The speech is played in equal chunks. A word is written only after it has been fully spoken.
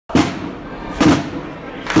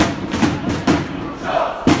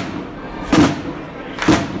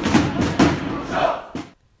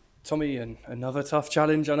Tommy, and another tough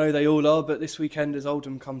challenge. I know they all are, but this weekend as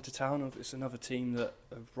Oldham come to town, it's another team that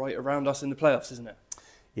are right around us in the playoffs, isn't it?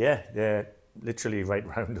 Yeah, they're literally right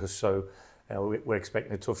around us. So we're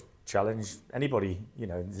expecting a tough challenge. Anybody,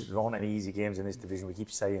 there aren't any easy games in this division. We keep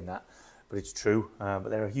saying that, but it's true. But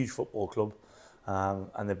they're a huge football club,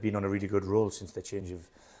 and they've been on a really good roll since the change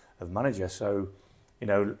of manager. So,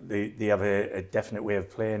 they have a definite way of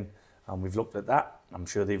playing, and we've looked at that. I'm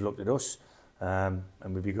sure they've looked at us.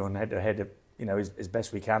 And we'll be going head to head, as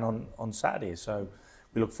best we can on Saturday. So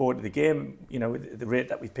we look forward to the game. At the rate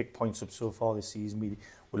that we've picked points up so far this season,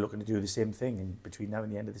 we're looking to do the same thing in between now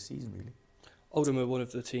and the end of the season, really. Oldham are one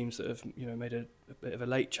of the teams that have made a bit of a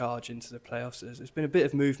late charge into the playoffs. There's been a bit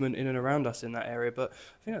of movement in and around us in that area, but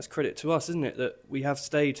I think that's credit to us, isn't it, that we have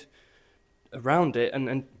stayed around it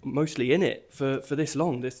and mostly in it for this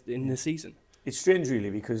long in this season. It's strange,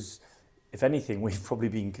 really, because if anything, we've probably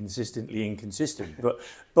been consistently inconsistent,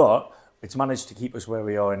 but it's managed to keep us where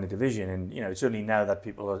we are in the division. And it's only now that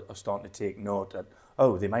people are starting to take note that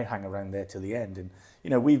they might hang around there till the end.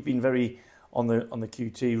 And we've been very on the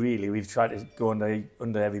QT, really. We've tried to go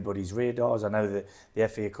under everybody's radars. I know that the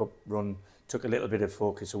FA Cup run took a little bit of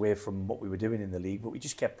focus away from what we were doing in the league, but we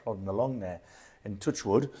just kept plodding along there. And touch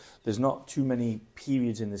wood, there's not too many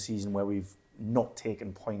periods in the season where we've not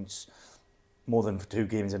taken points more than for 2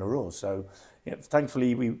 games in a row. So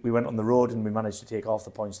thankfully we went on the road and we managed to take half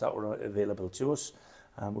the points that were available to us.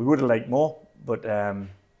 We would have liked more, but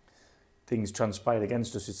things transpired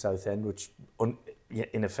against us at Southend, which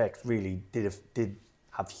in effect really did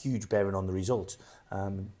have huge bearing on the result.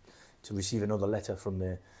 To receive another letter from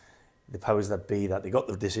the powers that be that they got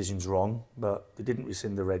the decisions wrong, but they didn't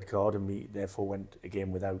rescind the red card, and we therefore went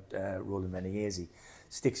again without Roland Meneghetti.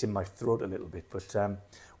 Sticks in my throat a little bit, but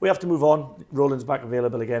we have to move on. Roland's back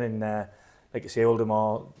available again, and like I say, Oldham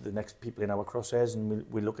are the next people in our crosshairs, and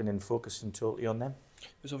we're looking and focusing totally on them. It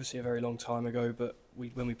was obviously a very long time ago, but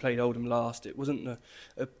when we played Oldham last, it wasn't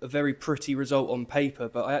a very pretty result on paper,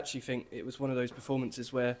 but I actually think it was one of those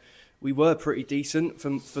performances where we were pretty decent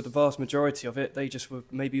for the vast majority of it. They just were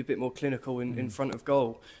maybe a bit more clinical in front of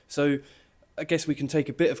goal. So I guess we can take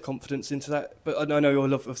a bit of confidence into that, but I know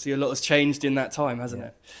obviously a lot has changed in that time, hasn't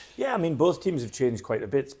it? Yeah, I mean, both teams have changed quite a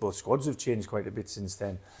bit. Both squads have changed quite a bit since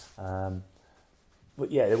then.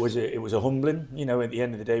 But yeah, it was a humbling. At the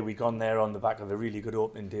end of the day, we'd gone there on the back of a really good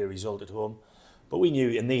opening day result at home. But we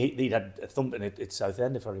knew, and they'd had a thumping at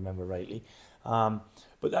Southend, if I remember rightly.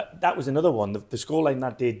 But that was another one. The scoreline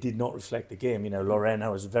that day did not reflect the game.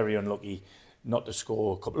 Lorena was very unlucky not to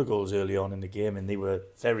score a couple of goals early on in the game, and they were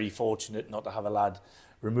very fortunate not to have a lad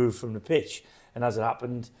removed from the pitch. And as it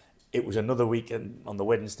happened, it was another week on the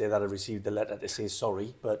Wednesday that I received the letter to say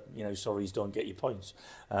sorry, but sorries don't get you points.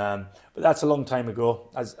 But that's a long time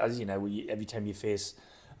ago. As you know, every time you face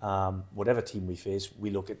whatever team we face,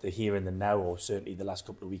 we look at the here and the now, or certainly the last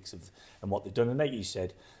couple of weeks and what they've done. And like you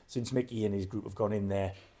said, since Mickey and his group have gone in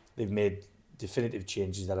there, they've made definitive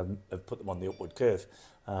changes that have put them on the upward curve.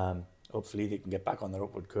 Hopefully they can get back on their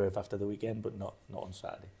upward curve after the weekend, but not on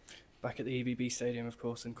Saturday. Back at the EBB Stadium, of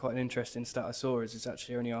course, and quite an interesting stat I saw is it's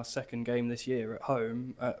actually only our second game this year at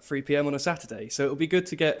home at 3 p.m. on a Saturday. So it'll be good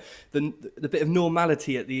to get the bit of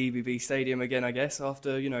normality at the EBB Stadium again, I guess,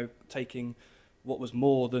 after taking what was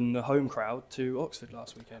more than the home crowd to Oxford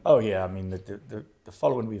last weekend. Oh yeah, I mean the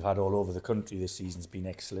following we've had all over the country this season's been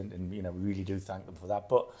excellent, and we really do thank them for that.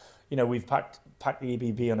 But we've packed the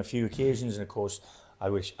EBB on a few occasions, and of course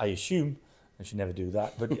I assume, I should never do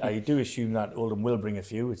that, but I do assume that Oldham will bring a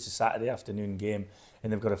few. It's a Saturday afternoon game,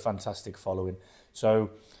 and they've got a fantastic following. So,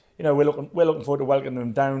 we're looking forward to welcoming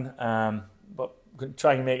them down, but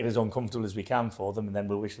try and make it as uncomfortable as we can for them, and then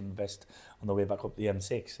we'll wish them the best on the way back up the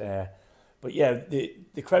M6. But yeah,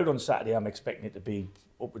 the crowd on Saturday, I'm expecting it to be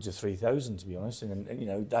upwards of 3,000, to be honest,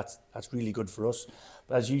 and that's really good for us.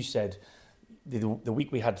 But as you said, the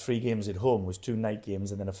week we had 3 games at home was 2 night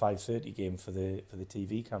games and then a 5:30 game for the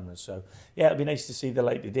TV cameras. So yeah, it'll be nice to see the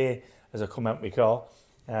light of day as I come out my car.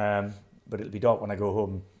 But it'll be dark when I go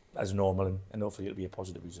home as normal, and hopefully it'll be a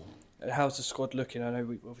positive result. How's the squad looking? I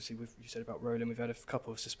know you said about Roland, we've had a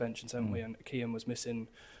couple of suspensions, haven't we? And Kean was missing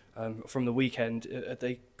from the weekend. Are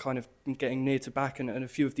they kind of getting near to back, and a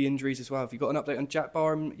few of the injuries as well? Have you got an update on Jack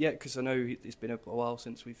Barham yet? Because I know it's been a while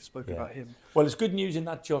since we've spoken about him. Well, it's good news in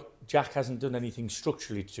that Jack hasn't done anything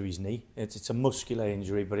structurally to his knee. It's a muscular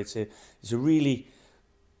injury, but it's a really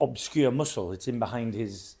obscure muscle. It's in behind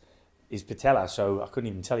his patella, so I couldn't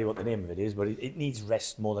even tell you what the name of it is, but it needs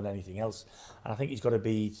rest more than anything else. And I think he's got to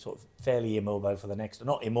be sort of fairly immobile for the next,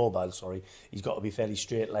 not immobile, sorry, he's got to be fairly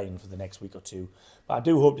straight line for the next week or two. But I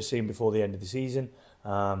do hope to see him before the end of the season.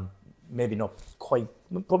 maybe not quite,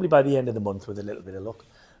 probably by the end of the month with a little bit of luck.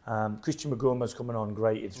 Christian McGoma's coming on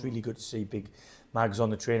great. It's really good to see big Mags on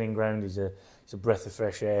the training ground. He's a breath of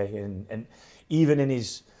fresh air, and even in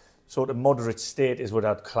his sort of moderate state is what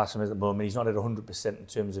I'd class him at the moment. He's not at 100% in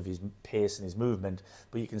terms of his pace and his movement,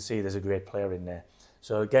 but you can see there's a great player in there.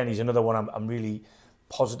 So again, he's another one I'm really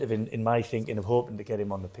positive in my thinking of hoping to get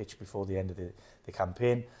him on the pitch before the end of the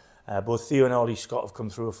campaign. Both Theo and Ollie Scott have come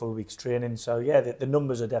through a full week's training. So yeah, the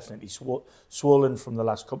numbers are definitely swollen from the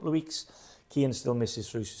last couple of weeks. Keane still misses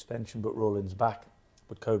through suspension, but Roland's back.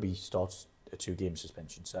 But Kobe starts a 2-game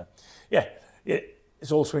suspension. So yeah,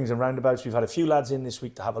 it's all swings and roundabouts. We've had a few lads in this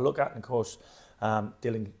week to have a look at. And of course,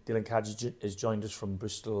 Dylan Cadge has joined us from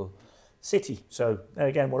Bristol City. So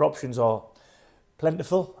again, where options are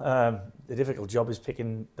plentiful. The difficult job is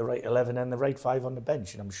picking the right 11 and the right 5 on the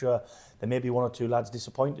bench. And I'm sure there may be 1 or 2 lads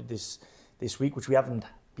disappointed this week, which we haven't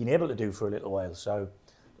been able to do for a little while. So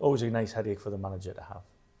always a nice headache for the manager to have.